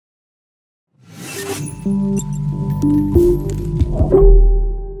Hey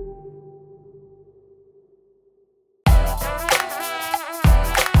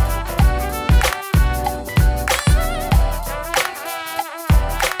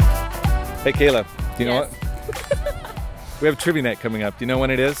Kayla, do you know what? We have Trivia Night coming up. Do you know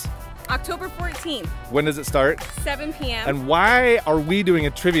when it is? October 14th. When does it start? 7 p.m. And why are we doing a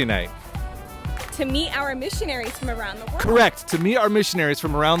Trivia Night? To meet our missionaries from around the world. Correct, to meet our missionaries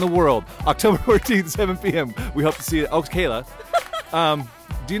from around the world. October 14th, 7 p.m. We hope to see you. Oh, Kayla,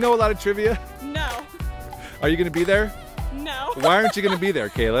 do you know a lot of trivia? No. Are you gonna be there? No. Why aren't you gonna be there,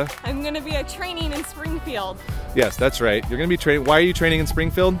 Kayla? I'm gonna be training in Springfield. Yes, that's right. You're gonna be training. Why are you training in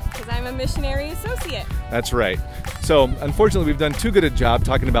Springfield? Because I'm a missionary associate. That's right. So, unfortunately, we've done too good a job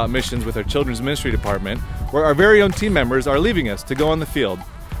talking about missions with our children's ministry department, where our very own team members are leaving us to go on the field.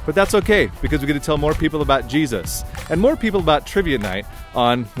 But that's okay, because we get to tell more people about Jesus and more people about Trivia Night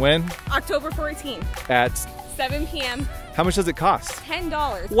on when? October 14th. At 7 p.m. How much does it cost?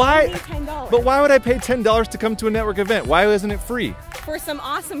 $10. Why? Only $10. But why would I pay $10 to come to a network event? Why isn't it free? For some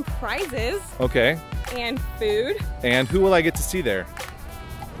awesome prizes. Okay. And food. And who will I get to see there?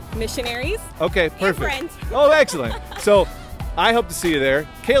 Missionaries. Okay, perfect. And friends. Oh, excellent. So I hope to see you there.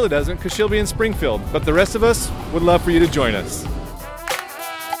 Kayla doesn't because she'll be in Springfield, but the rest of us would love for you to join us.